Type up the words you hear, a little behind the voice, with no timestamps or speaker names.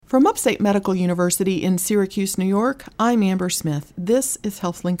From Upstate Medical University in Syracuse, New York, I'm Amber Smith. This is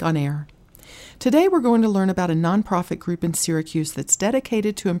HealthLink on Air. Today we're going to learn about a nonprofit group in Syracuse that's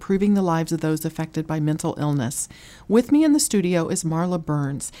dedicated to improving the lives of those affected by mental illness. With me in the studio is Marla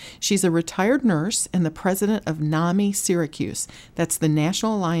Burns. She's a retired nurse and the president of NAMI Syracuse. That's the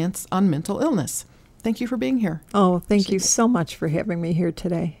National Alliance on Mental Illness. Thank you for being here. Oh, thank you so much for having me here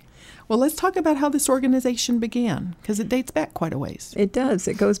today. Well, let's talk about how this organization began, because it dates back quite a ways. It does.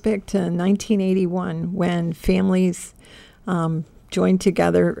 It goes back to 1981 when families joined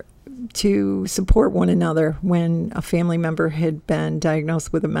together to support one another when a family member had been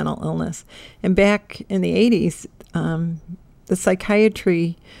diagnosed with a mental illness. And back in the 80s, the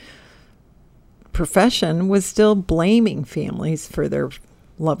psychiatry profession was still blaming families for their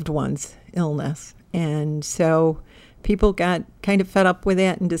loved one's illness. And so people got kind of fed up with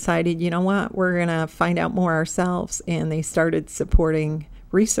it and decided, you know what, we're going to find out more ourselves. And they started supporting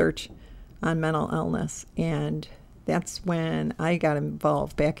research on mental illness. And that's when I got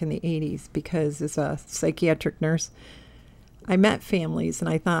involved back in the 80s, because as a psychiatric nurse, I met families and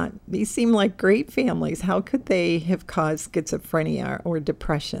I thought, these seem like great families. How could they have caused schizophrenia or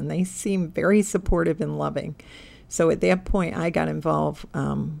depression? They seem very supportive and loving. So at that point, I got involved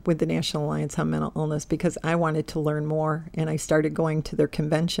with the National Alliance on Mental Illness because I wanted to learn more, and I started going to their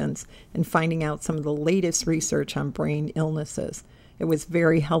conventions and finding out some of the latest research on brain illnesses. It was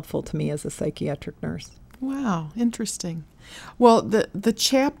very helpful to me as a psychiatric nurse. Wow, interesting. Well, the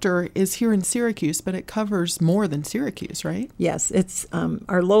chapter is here in Syracuse, but it covers more than Syracuse, right? Yes, it's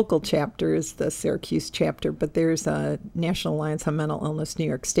our local chapter is the Syracuse chapter, but there's a National Alliance on Mental Illness New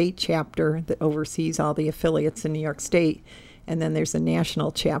York State chapter that oversees all the affiliates in New York State, and then there's a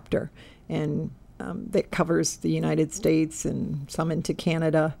national chapter, and that covers the United States and some into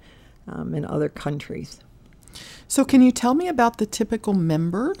Canada and other countries. So can you tell me about the typical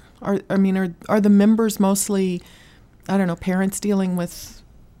member? Are the members mostly, I don't know, parents dealing with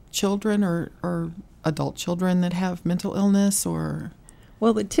children or adult children that have mental illness, or?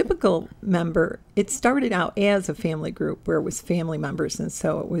 Well, the typical member, it started out as a family group where it was family members, and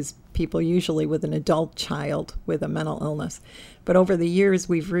so it was people usually with an adult child with a mental illness. But over the years,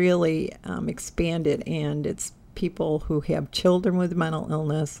 we've really expanded, and it's people who have children with mental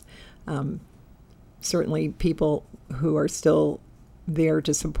illness, certainly people who are still there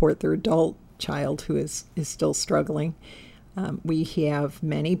to support their adult child who is still struggling. We have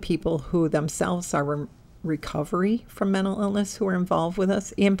many people who themselves are in recovery from mental illness who are involved with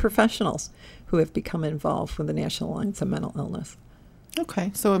us, and professionals who have become involved with the National Alliance on Mental Illness. Okay,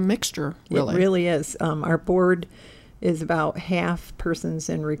 so a mixture, really. It really is. Our board is about half persons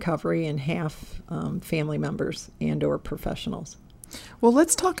in recovery and half family members and or professionals. Well,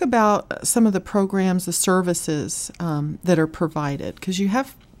 let's talk about some of the programs, the services that are provided, because you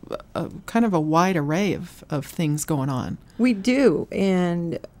have kind of a wide array of things going on. We do,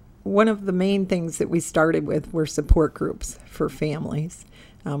 and one of the main things that we started with were support groups for families.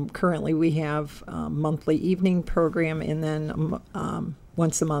 Currently, we have a monthly evening program, and then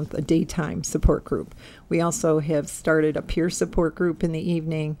once a month, a daytime support group. We also have started a peer support group in the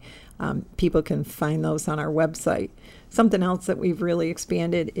evening. People can find those on our website. Something else that we've really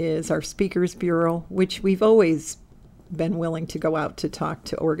expanded is our Speakers Bureau, which we've always been willing to go out to talk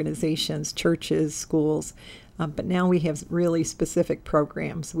to organizations, churches, schools, but now we have really specific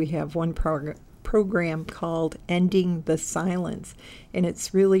programs. We have one program called Ending the Silence, and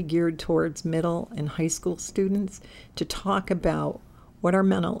it's really geared towards middle and high school students to talk about what are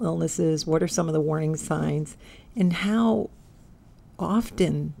mental illnesses, what are some of the warning signs, and how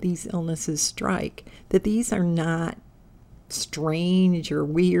often these illnesses strike, that these are not strange or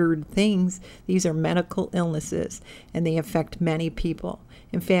weird things. These are medical illnesses, and they affect many people.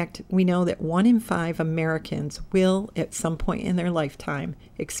 In fact, we know that 1 in 5 Americans will, at some point in their lifetime,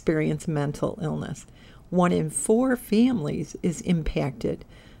 experience mental illness. 1 in 4 families is impacted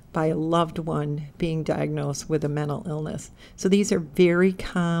by a loved one being diagnosed with a mental illness. So these are very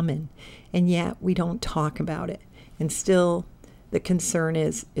common, and yet we don't talk about it. And still, the concern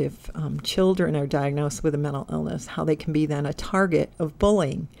is if children are diagnosed with a mental illness, how they can be then a target of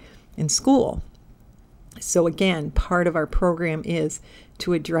bullying in school. So again, part of our program is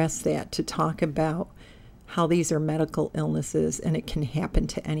to address that, to talk about how these are medical illnesses and it can happen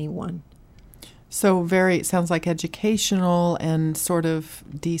to anyone. So it sounds like educational and sort of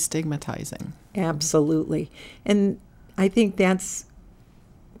destigmatizing. Absolutely. And I think that's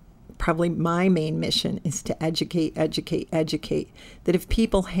probably my main mission, is to educate. That if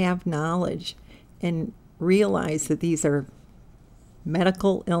people have knowledge and realize that these are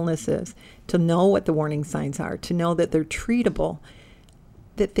medical illnesses, to know what the warning signs are, to know that they're treatable,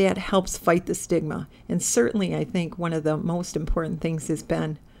 that helps fight the stigma. And certainly I think one of the most important things has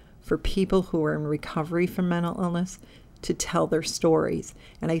been for people who are in recovery from mental illness to tell their stories.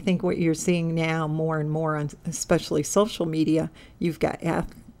 And I think what you're seeing now more and more on especially social media, you've got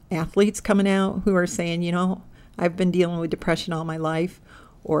athletes coming out who are saying, I've been dealing with depression all my life,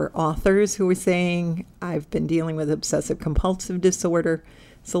 or authors who are saying, I've been dealing with obsessive compulsive disorder,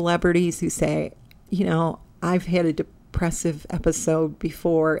 celebrities who say, I've had a depressive episode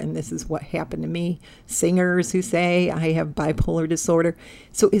before and this is what happened to me, singers who say, I have bipolar disorder.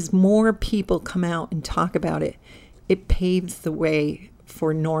 So as more people come out and talk about it, it paves the way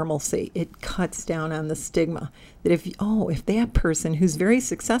for normalcy. It cuts down on the stigma that if that person who's very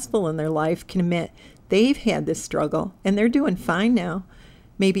successful in their life can admit they've had this struggle and they're doing fine now,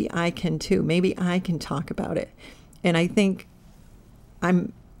 maybe I can too. Maybe I can talk about it. And I think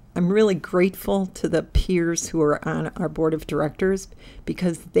I'm really grateful to the peers who are on our board of directors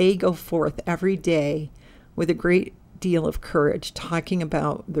because they go forth every day with a great deal of courage talking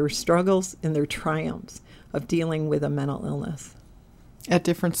about their struggles and their triumphs of dealing with a mental illness. At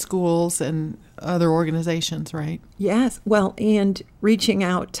different schools and other organizations, right? Yes. Well, and reaching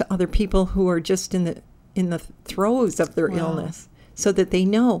out to other people who are just in the throes of their illness so that they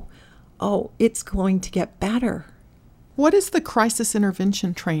know, it's going to get better. What is the crisis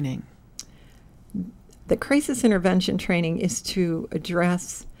intervention training? The crisis intervention training is to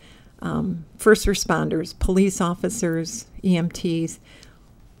address first responders, police officers, EMTs,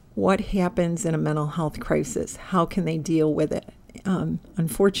 what happens in a mental health crisis? How can they deal with it?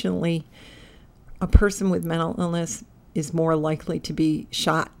 Unfortunately, a person with mental illness is more likely to be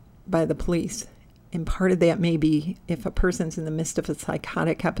shot by the police. And part of that may be if a person's in the midst of a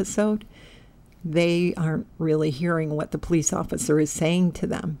psychotic episode, they aren't really hearing what the police officer is saying to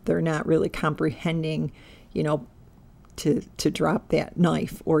them. They're not really comprehending, to drop that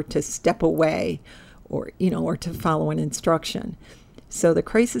knife or to step away or to follow an instruction. So the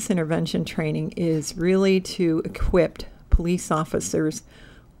crisis intervention training is really to equip police officers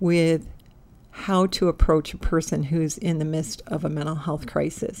with how to approach a person who's in the midst of a mental health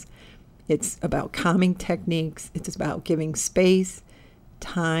crisis. It's about calming techniques. It's about giving space,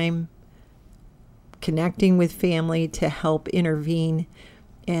 time, connecting with family to help intervene.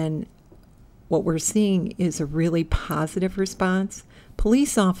 And what we're seeing is a really positive response.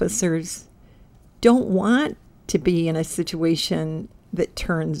 Police officers don't want to be in a situation that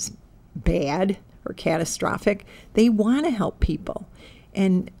turns bad or catastrophic. They want to help people.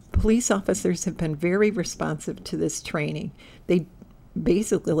 And police officers have been very responsive to this training.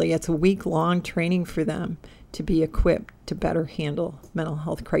 It's a week-long training for them to be equipped to better handle mental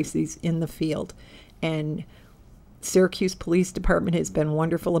health crises in the field. And Syracuse Police Department has been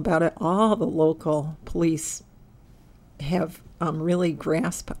wonderful about it. All the local police have really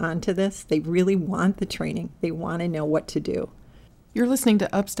grasped onto this. They really want the training. They want to know what to do. You're listening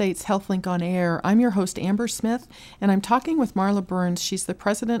to Upstate's HealthLink on Air. I'm your host, Amber Smith, and I'm talking with Marla Burns. She's the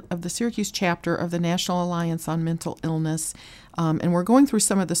president of the Syracuse chapter of the National Alliance on Mental Illness. And we're going through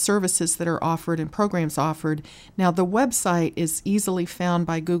some of the services that are offered and programs offered. Now, the website is easily found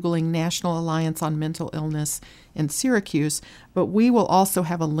by Googling National Alliance on Mental Illness in Syracuse, but we will also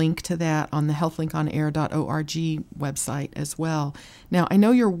have a link to that on the healthlinkonair.org website as well. Now, I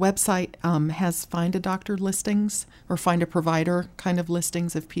know your website has Find a Doctor listings or Find a Provider kind of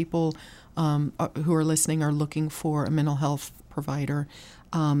listings if people who are listening are looking for a mental health provider.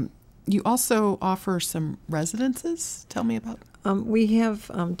 You also offer some residences. Tell me about We have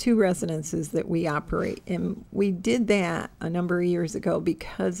 2 residences that we operate, and we did that a number of years ago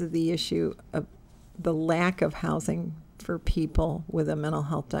because of the issue of the lack of housing for people with a mental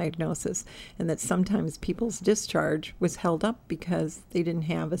health diagnosis, and that sometimes people's discharge was held up because they didn't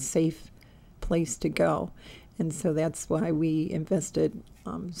have a safe place to go. And so that's why we invested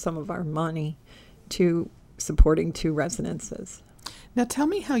some of our money to supporting 2 residences. Now tell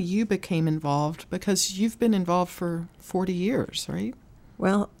me how you became involved, because you've been involved for 40 years, right?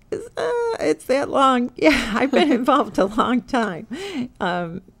 Well, it's that long. Yeah, I've been involved a long time.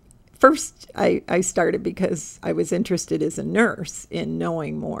 First, I started because I was interested as a nurse in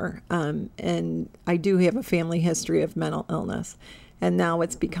knowing more. And I do have a family history of mental illness. And now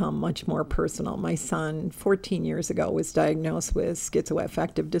it's become much more personal. My son, 14 years ago, was diagnosed with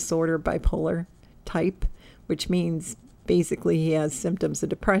schizoaffective disorder, bipolar type, which means basically he has symptoms of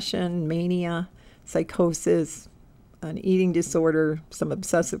depression, mania, psychosis, an eating disorder, some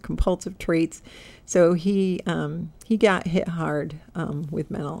obsessive compulsive traits. So he got hit hard with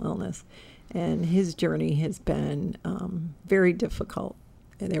mental illness, and his journey has been very difficult.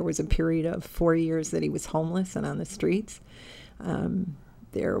 And there was a period of 4 years that he was homeless and on the streets.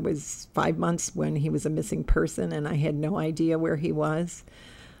 There was 5 months when he was a missing person, and I had no idea where he was.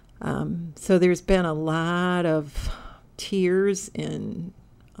 So there's been a lot of tears and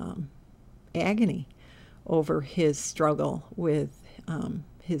agony over his struggle with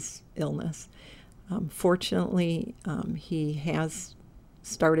his illness. Fortunately, he has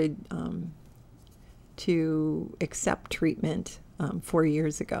started to accept treatment 4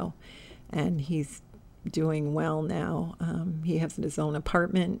 years ago, and he's doing well now. He has his own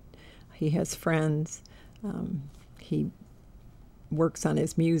apartment. He has friends. He works on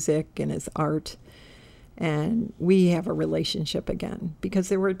his music and his art. And we have a relationship again, because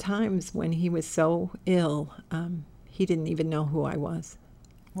there were times when he was so ill, he didn't even know who I was.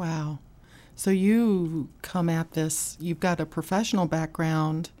 Wow. So you come at this, you've got a professional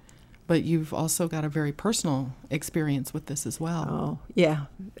background, but you've also got a very personal experience with this as well. Oh, yeah.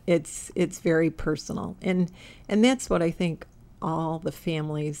 It's very personal. And that's what I think all the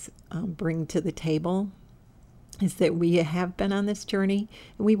families bring to the table, is that we have been on this journey,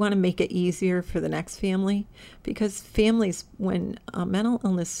 and we want to make it easier for the next family, because families, when mental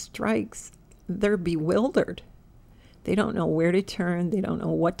illness strikes, they're bewildered. They don't know where to turn. They don't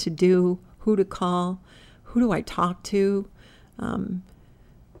know what to do, who to call, who do I talk to.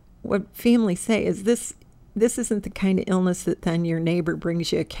 What families say is this isn't the kind of illness that then your neighbor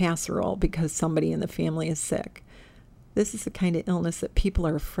brings you a casserole because somebody in the family is sick. This is the kind of illness that people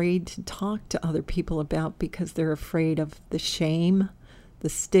are afraid to talk to other people about, because they're afraid of the shame, the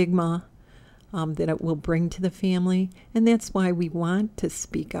stigma that it will bring to the family. And that's why we want to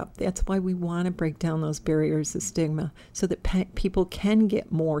speak up. That's why we want to break down those barriers of stigma, so that people can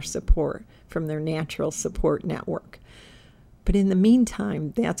get more support from their natural support network. But in the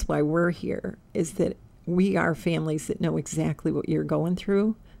meantime, that's why we're here, is that we are families that know exactly what you're going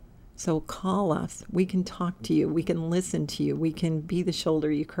through. So call us. We can talk to you. We can listen to you. We can be the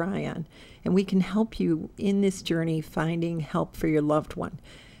shoulder you cry on. And we can help you in this journey finding help for your loved one,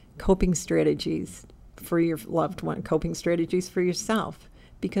 coping strategies for your loved one, coping strategies for yourself,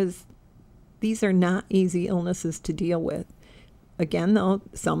 because these are not easy illnesses to deal with. Again, though,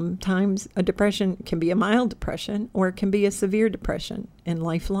 sometimes a depression can be a mild depression, or it can be a severe depression and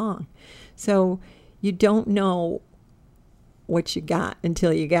lifelong. So you don't know what you got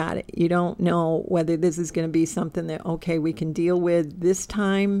until you got it. You don't know whether this is going to be something that, okay, we can deal with this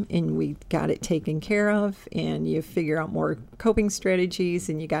time and we got it taken care of, and you figure out more coping strategies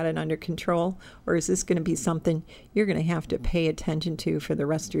and you got it under control, or is this going to be something you're going to have to pay attention to for the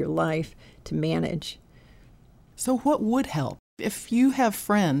rest of your life to manage? So what would help? If you have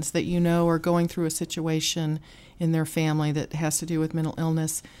friends that you know are going through a situation in their family that has to do with mental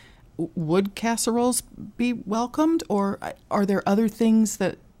illness, would casseroles be welcomed, or are there other things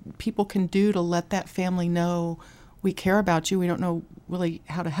that people can do to let that family know, we care about you, we don't know really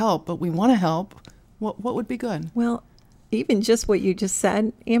how to help, but we want to help? What would be good? Well, even just what you just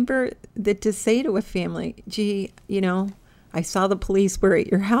said, Amber, that to say to a family, gee, I saw the police were at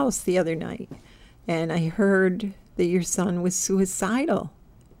your house the other night, and I heard that your son was suicidal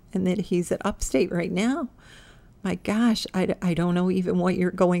and that he's at Upstate right now. My gosh, I don't know even what you're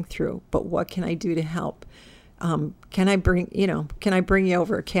going through, but what can I do to help? Can I bring you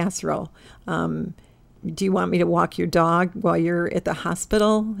over a casserole? Do you want me to walk your dog while you're at the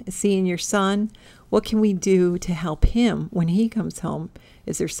hospital seeing your son? What can we do to help him when he comes home?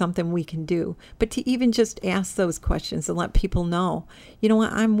 Is there something we can do? But to even just ask those questions and let people know, you know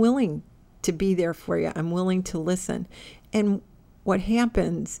what, I'm willing to be there for you. I'm willing to listen. And what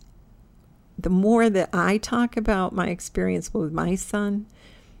happens, the more that I talk about my experience with my son,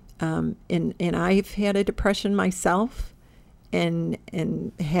 and I've had a depression myself, and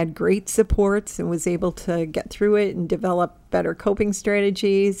had great supports and was able to get through it and develop better coping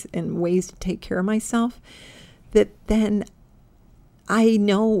strategies and ways to take care of myself, that then I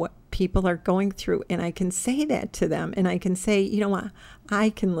know what people are going through, and I can say that to them, and I can say, you know what, I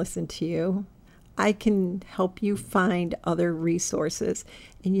can listen to you. I can help you find other resources.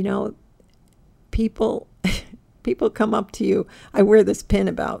 And people come up to you. I wear this pin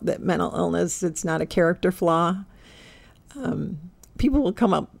about that mental illness, it's not a character flaw. People will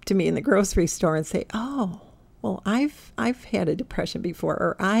come up to me in the grocery store and say, oh, well, I've had a depression before,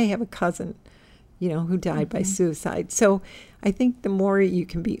 or I have a cousin, who died by suicide. So I think the more you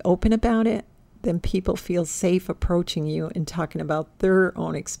can be open about it, then people feel safe approaching you and talking about their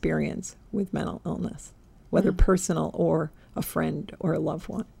own experience with mental illness, whether personal or a friend or a loved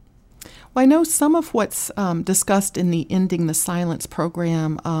one. Well, I know some of what's discussed in the Ending the Silence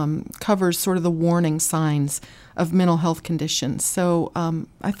program covers sort of the warning signs of mental health conditions. So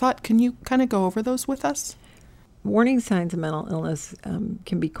I thought, can you kind of go over those with us? warning signs of mental illness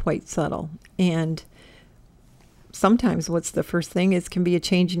can be quite subtle. And sometimes what's the first thing is can be a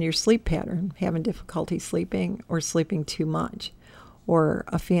change in your sleep pattern, having difficulty sleeping or sleeping too much. Or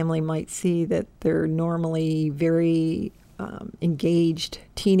a family might see that they're normally very engaged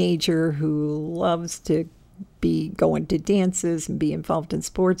teenager who loves to be going to dances and be involved in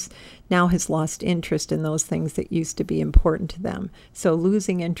sports now has lost interest in those things that used to be important to them. So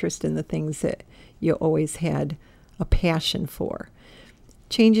losing interest in the things that you always had a passion for.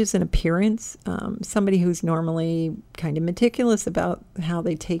 Changes in appearance. Somebody who's normally kind of meticulous about how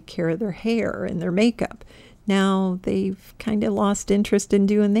they take care of their hair and their makeup. Now they've kind of lost interest in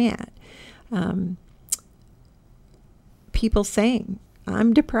doing that. People saying,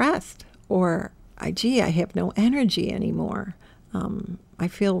 I'm depressed, or I have no energy anymore. I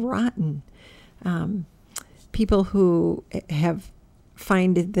feel rotten. People who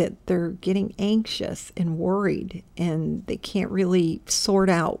find that they're getting anxious and worried, and they can't really sort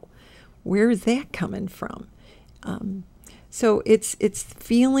out where is that coming from. So it's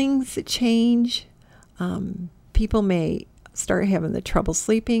feelings that change. People may start having the trouble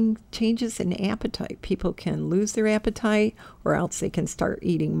sleeping, changes in appetite. People can lose their appetite, or else they can start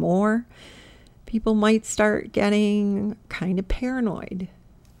eating more. People might start getting kind of paranoid,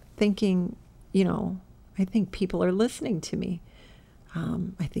 thinking, I think people are listening to me.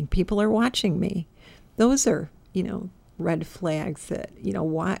 I think people are watching me. Those are, red flags that,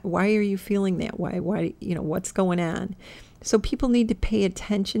 why are you feeling that way? Why, what's going on? So people need to pay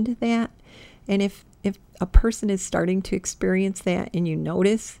attention to that. And if a person is starting to experience that and you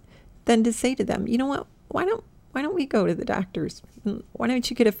notice, then to say to them, you know what, why don't we go to the doctors? Why don't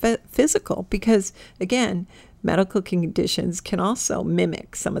you get a physical? Because again, medical conditions can also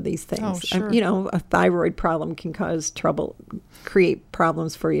mimic some of these things. Oh, sure. A thyroid problem can cause trouble, create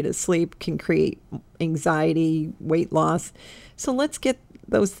problems for you to sleep, can create anxiety, weight loss. So let's get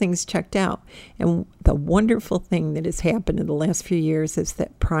those things checked out. And the wonderful thing that has happened in the last few years is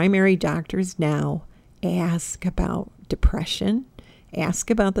that primary doctors now ask about depression, ask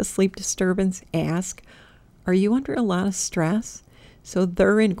about the sleep disturbance, ask, are you under a lot of stress? So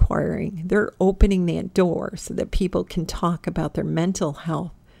they're inquiring, they're opening that door so that people can talk about their mental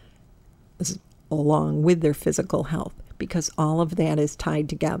health along with their physical health, because all of that is tied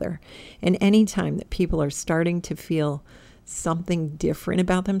together. And anytime that people are starting to feel something different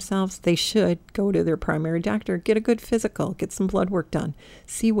about themselves, they should go to their primary doctor, get a good physical, get some blood work done,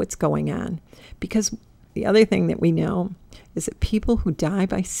 see what's going on. Because the other thing that we know is that people who die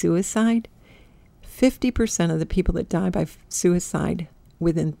by suicide, 50% of the people that die by suicide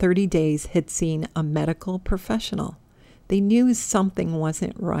within 30 days had seen a medical professional. They knew something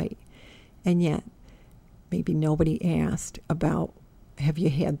wasn't right. And yet, maybe nobody asked about, have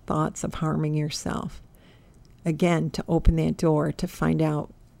you had thoughts of harming yourself? Again, to open that door to find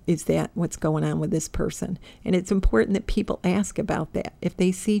out, is that what's going on with this person? And it's important that people ask about that. If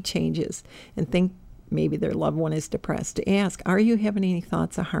they see changes and think maybe their loved one is depressed, to ask, are you having any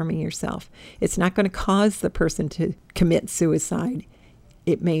thoughts of harming yourself? It's not going to cause the person to commit suicide.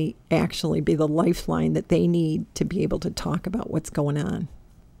 It may actually be the lifeline that they need to be able to talk about what's going on.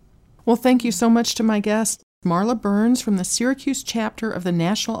 Well, thank you so much to my guest, Marla Burns from the Syracuse chapter of the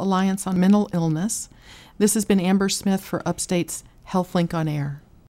National Alliance on Mental Illness. This has been Amber Smith for Upstate's HealthLink on Air.